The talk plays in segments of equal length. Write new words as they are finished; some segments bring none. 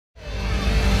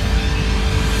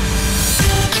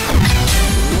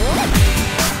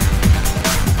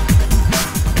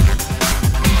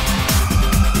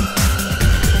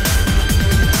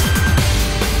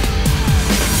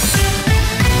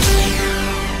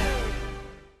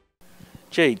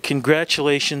Jade,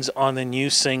 congratulations on the new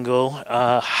single.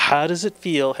 How does it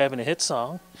feel having a hit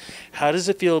song? How does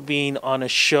it feel being on a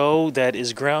show that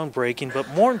is groundbreaking? But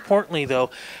more importantly, though,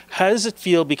 how does it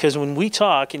feel? Because when we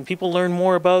talk and people learn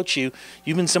more about you,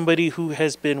 you've been somebody who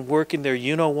has been working there,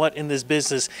 you know what, in this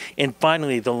business. And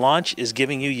finally, the launch is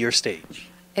giving you your stage.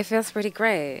 It feels pretty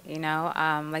great, you know.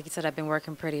 Like you said, I've been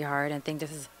working pretty hard and think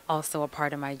this is also a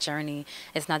part of my journey.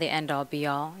 It's not the end all be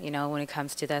all, you know, when it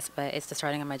comes to this, but it's the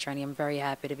starting of my journey. I'm very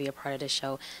happy to be a part of this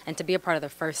show. And to be a part of the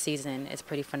first season is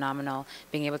pretty phenomenal.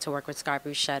 Being able to work with Scott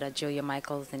Bruschetta, Julia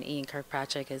Michaels, and Ian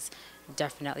Kirkpatrick is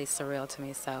definitely surreal to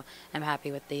me. So I'm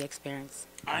happy with the experience.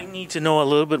 I need to know a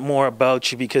little bit more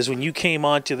about you because when you came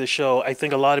onto the show, I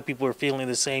think a lot of people are feeling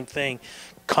the same thing.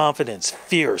 Confidence,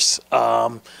 fierce,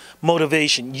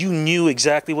 motivation. You knew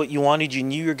exactly what you wanted. You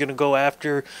knew you were going to go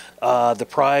after the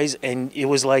prize, and it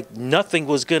was like nothing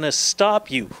was going to stop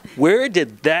you. Where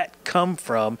did that come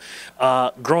from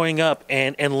growing up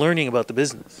and learning about the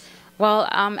business? Well,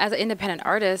 as an independent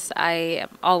artist, I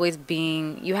always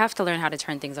you have to learn how to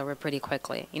turn things over pretty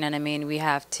quickly. You know what I mean? We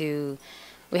have to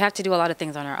do a lot of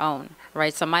things on our own,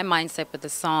 right? So my mindset with the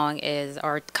song is,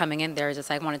 or coming in there, is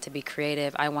just I wanted to be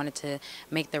creative. I wanted to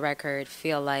make the record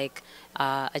feel like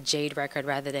a Jade record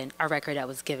rather than a record that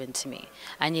was given to me.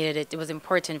 I needed it. It was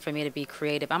important for me to be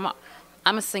creative.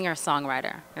 I'm a singer-songwriter.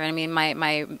 You know what I mean?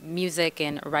 My music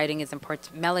and writing is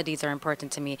important. Melodies are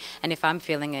important to me, and if I'm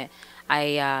feeling it,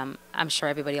 I'm sure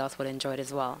everybody else would enjoy it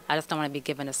as well. I just don't want to be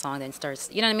given a song that starts.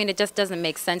 You know what I mean? It just doesn't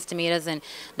make sense to me. It doesn't.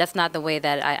 That's not the way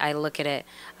that I look at it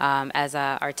as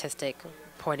an artistic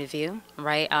point of view,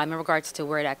 right? In regards to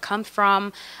where that comes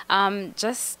from,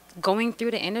 just going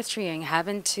through the industry and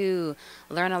having to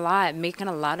learn a lot, making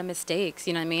a lot of mistakes.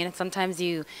 You know what I mean? And sometimes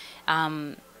you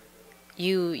want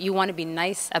to be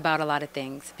nice about a lot of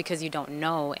things because you don't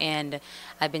know. And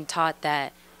I've been taught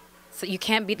that so you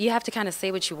have to kind of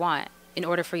say what you want in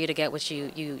order for you to get what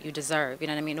you deserve. You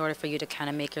know what I mean? In order for you to kind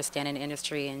of make your stand in the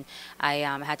industry. And I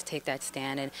had to take that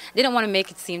stand. And I didn't want to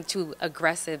make it seem too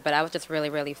aggressive, but I was just really,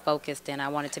 really focused. And I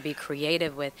wanted to be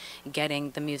creative with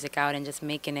getting the music out and just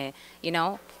making it, you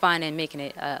know, fun and making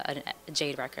it a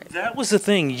Jade record. That was the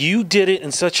thing. You did it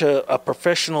in such a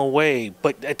professional way,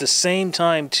 but at the same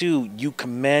time, too, you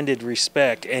commanded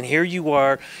respect. And here you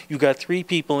are. You got three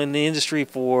people in the industry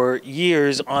for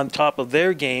years on top of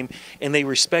their game, and they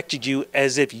respected you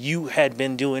as if you had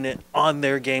been doing it on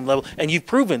their game level, and you've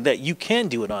proven that you can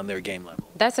do it on their game level.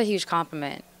 That's a huge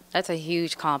compliment. That's a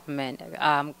huge compliment.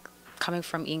 Coming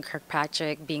from Ian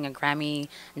Kirkpatrick, being a Grammy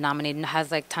nominated,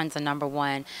 has like tons of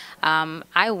 #1.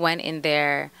 I went in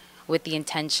there with the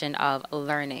intention of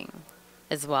learning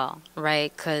as well,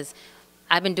 right? Because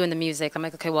I've been doing the music. I'm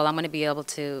like, okay, well, I'm going to be able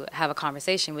to have a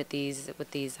conversation with these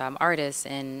artists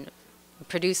and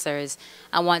producers.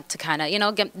 I want to kind of, you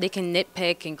know, they can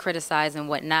nitpick and criticize and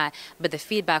whatnot, but the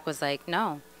feedback was like,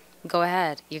 no, go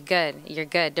ahead, you're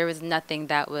good. There was nothing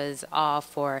that was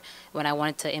off, or when I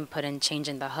wanted to input and change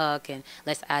in the hook and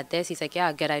let's add this, he's like,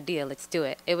 yeah, good idea, let's do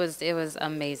it. It was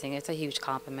amazing. It's a huge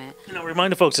compliment. Now,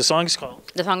 remind the folks, the song is called?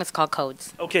 The song is called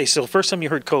Codes. Okay, so first time you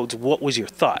heard Codes, what was your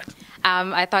thought?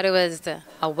 I thought it was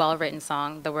a well-written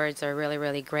song. The words are really,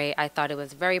 really great. I thought it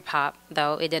was very pop,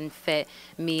 though it didn't fit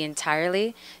me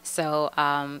entirely. So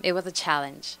it was a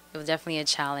challenge. It was definitely a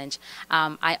challenge.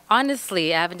 I honestly,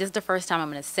 this is the first time I'm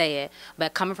going to say it,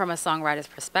 but coming from a songwriter's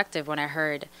perspective, when I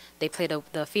heard they played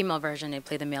the female version, they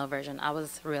played the male version, I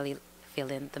was really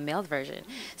feeling the male version.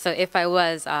 So if I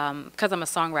was, because I'm a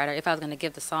songwriter, if I was going to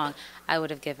give the song, I would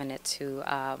have given it to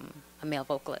a male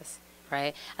vocalist.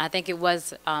 Right? And I think it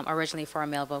was originally for a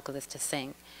male vocalist to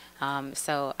sing.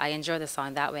 So I enjoy the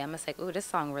song that way. I'm just like, ooh, this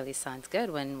song really sounds good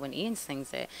when Ian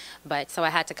sings it. But so I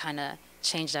had to kind of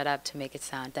change that up to make it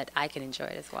sound that I can enjoy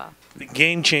it as well. The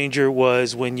game changer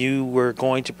was when you were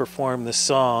going to perform the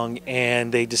song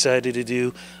and they decided to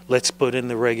do, let's put in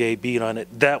the reggae beat on it.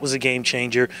 That was a game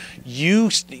changer.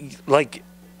 I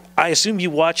assume you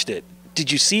watched it. Did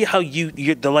you see how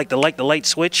the light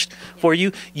switched for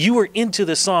you? You were into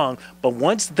the song, but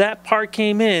once that part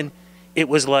came in, it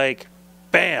was like,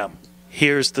 bam,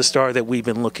 here's the star that we've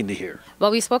been looking to hear.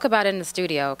 Well, we spoke about it in the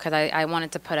studio because I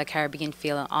wanted to put a Caribbean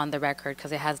feel on the record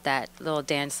because it has that little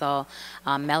dancehall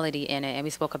melody in it, and we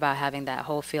spoke about having that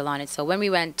whole feel on it. So when we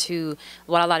went to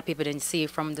what a lot of people didn't see,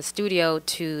 from the studio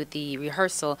to the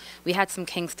rehearsal, we had some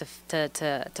kinks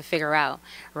to figure out,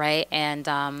 right?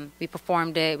 And we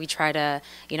performed it. We tried to,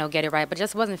 you know, get it right, but it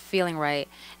just wasn't feeling right.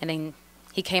 And then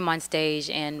he came on stage,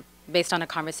 and based on a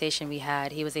conversation we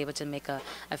had, he was able to make a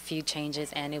few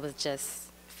changes, and it was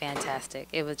just fantastic.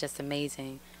 It was just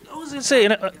amazing. I was going to say,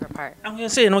 and I'm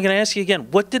going to ask you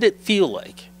again, what did it feel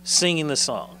like? singing the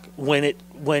song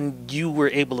when you were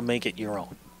able to make it your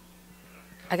own?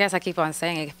 I guess I keep on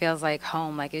saying it feels like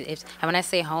home. Like and when I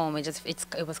say home,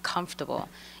 it was comfortable.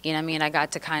 You know what I mean? I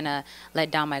got to kind of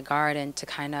let down my guard and to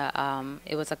kind of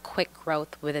it was a quick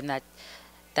growth within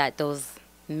those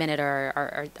minute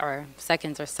or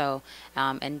seconds or so,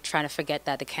 and trying to forget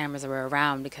that the cameras were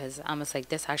around because I was like,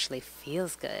 this actually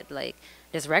feels good. Like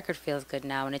this record feels good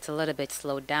now, and it's a little bit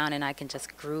slowed down, and I can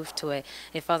just groove to it.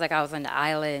 It felt like I was on the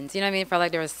islands. You know what I mean? It felt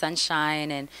like there was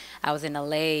sunshine, and I was in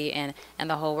LA, and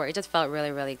the whole world. It just felt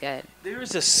really, really good. There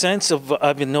is a sense of,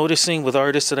 I've been noticing with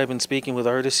artists that I've been speaking with,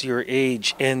 artists your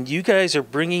age, and you guys are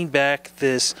bringing back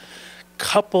this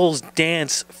couples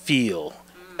dance feel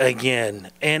again.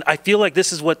 And I feel like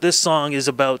this is what this song is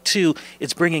about too.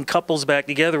 It's bringing couples back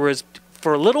together, whereas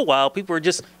for a little while people were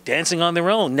just dancing on their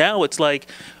own. Now it's like,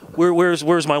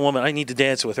 where's my woman? I need to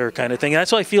dance with her, kind of thing. And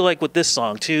that's what I feel like with this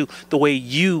song too, the way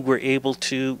you were able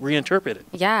to reinterpret it.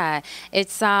 Yeah,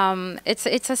 it's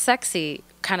a sexy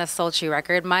kind of sultry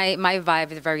record. My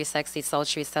vibe is very sexy,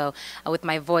 sultry. So with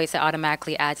my voice, it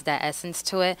automatically adds that essence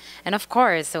to it. And of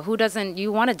course, so who doesn't?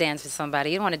 You want to dance with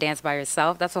somebody. You don't want to dance by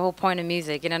yourself. That's the whole point of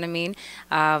music. You know what I mean?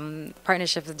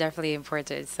 Partnership is definitely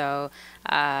important. So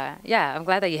yeah, I'm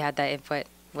glad that you had that input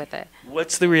with it.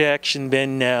 What's the reaction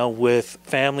been now with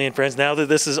family and friends? Now that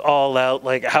this is all out,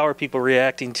 like how are people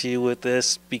reacting to you with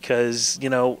this? Because, you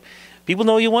know, people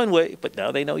know you one way, but now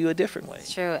they know you a different way.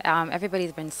 It's true.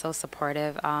 Everybody's been so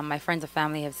supportive. My friends and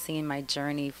family have seen my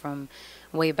journey from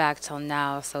way back till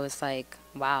now. So it's like,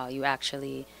 wow, you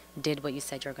actually did what you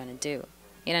said you're going to do.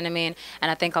 You know what I mean? And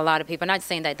I think a lot of people, not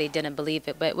saying that they didn't believe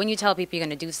it, but when you tell people you're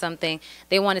going to do something,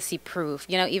 they want to see proof.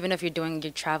 You know, even if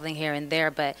you're traveling here and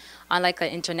there, but on like an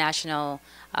international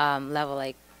level,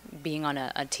 like being on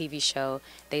a TV show,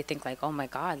 they think like, oh my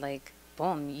God, like,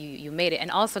 boom, you made it.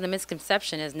 And also the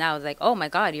misconception is now like, oh my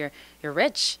God, you're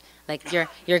rich. Like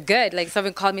you're good. Like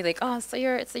someone called me like, oh, so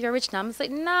you're rich now. I'm just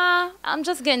like, nah, I'm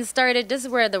just getting started. This is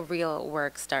where the real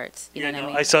work starts. You know what I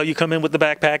mean? I saw you come in with the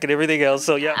backpack and everything else.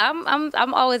 So yeah,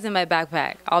 I'm always in my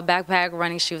backpack. All backpack,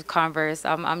 running shoes, Converse.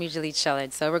 I'm usually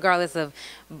chilling. So regardless of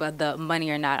the money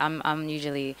or not, I'm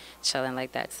usually chilling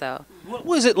like that. So what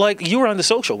was it like? You were on The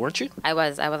Social, weren't you? I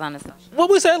was on the social. What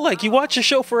was that like? You watched the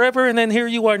show forever, and then here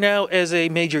you are now as a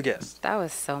major guest. That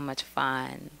was so much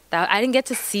fun. I didn't get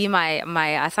to see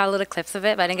I saw little clips of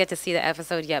it, but I didn't get to see the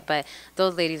episode yet. But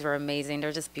those ladies were amazing.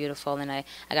 They're just beautiful. And I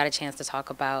got a chance to talk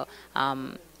about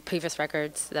previous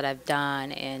records that I've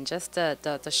done and just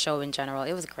the show in general.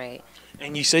 It was great.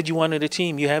 And you said you wanted a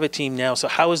team. You have a team now. So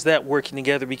how is that working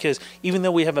together? Because even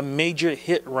though we have a major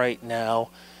hit right now,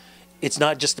 it's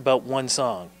not just about one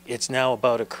song. It's now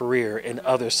about a career and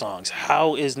other songs.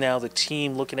 How is now the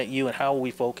team looking at you, and how are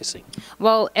we focusing?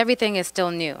 Well, everything is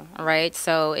still new, right?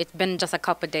 So it's been just a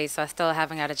couple of days, so I still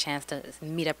haven't had a chance to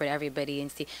meet up with everybody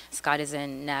and see. Scott is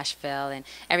in Nashville, and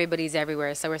everybody's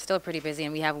everywhere. So we're still pretty busy,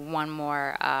 and we have one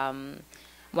more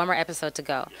episode to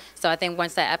go. So I think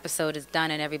once that episode is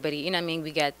done and everybody, you know what I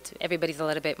mean, everybody's a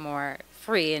little bit more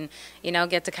free and, you know,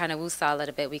 get to kind of woosah a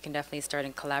little bit, we can definitely start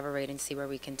and collaborate and see where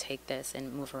we can take this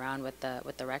and move around with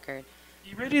the record.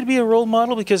 You ready to be a role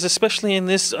model? Because especially in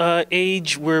this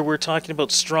age where we're talking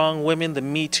about strong women, the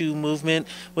Me Too movement,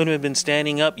 women have been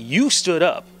standing up, you stood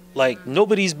up like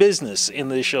nobody's business in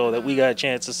the show that we got a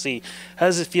chance to see. How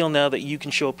does it feel now that you can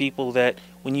show people that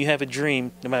when you have a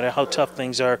dream, no matter how tough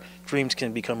things are, dreams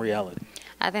can become reality?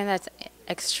 I think that's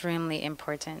extremely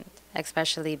important,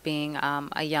 especially being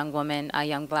a young woman, a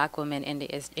young black woman in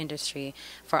the industry,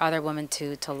 for other women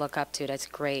to look up to. That's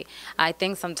great. I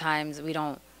think sometimes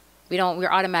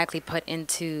we're automatically put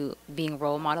into being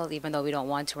role models, even though we don't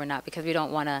want to or not, because we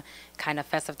don't want to kind of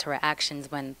fess up to our actions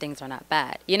when things are not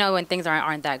bad. You know, when things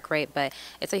aren't that great, but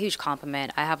it's a huge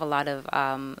compliment. I have a lot of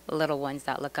little ones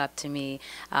that look up to me,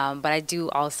 but I do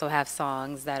also have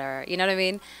songs that are, you know what I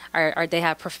mean, or they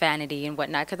have profanity and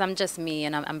whatnot, because I'm just me,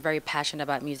 and I'm very passionate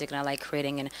about music, and I like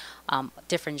creating in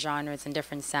different genres and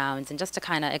different sounds, and just to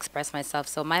kind of express myself.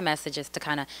 So my message is to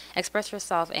kind of express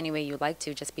yourself any way you like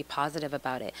to, just be positive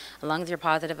about it. As long as you're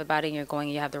positive about it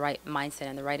and you have the right mindset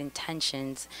and the right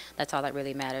intentions, that's all that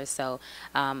really matters. So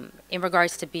in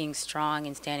regards to being strong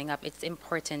and standing up, it's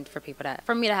important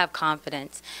for me to have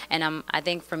confidence. And I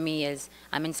think for me is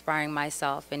I'm inspiring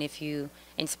myself. And if you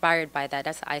inspired by that,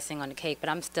 that's the icing on the cake. But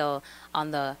I'm still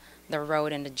on the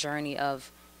road and the journey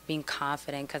of being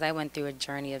confident, because I went through a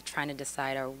journey of trying to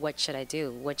decide, or what should I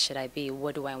do? What should I be?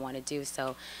 What do I want to do?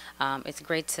 So it's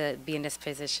great to be in this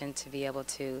position to be able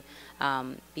to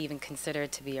be even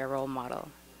considered to be a role model.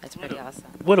 It's pretty awesome.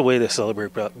 What a way to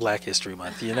celebrate Black History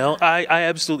Month, you know? I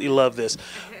absolutely love this.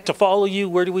 To follow you,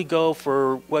 where do we go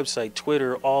for website,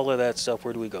 Twitter, all of that stuff?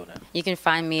 Where do we go now? You can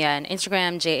find me on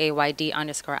Instagram,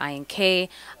 JAYD_INK.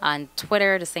 On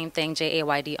Twitter, the same thing,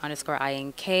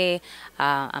 JAYD_INK.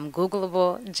 I'm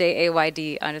Googleable,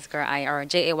 JAYD_INK.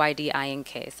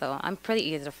 So I'm pretty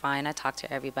easy to find. I talk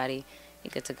to everybody.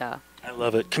 You're good to go. I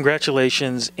love it.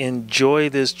 Congratulations. Enjoy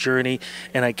this journey.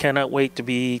 And I cannot wait to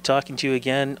be talking to you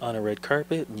again on a red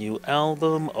carpet, new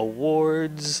album,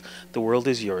 awards. The world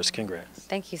is yours. Congrats.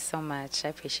 Thank you so much. I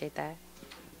appreciate that.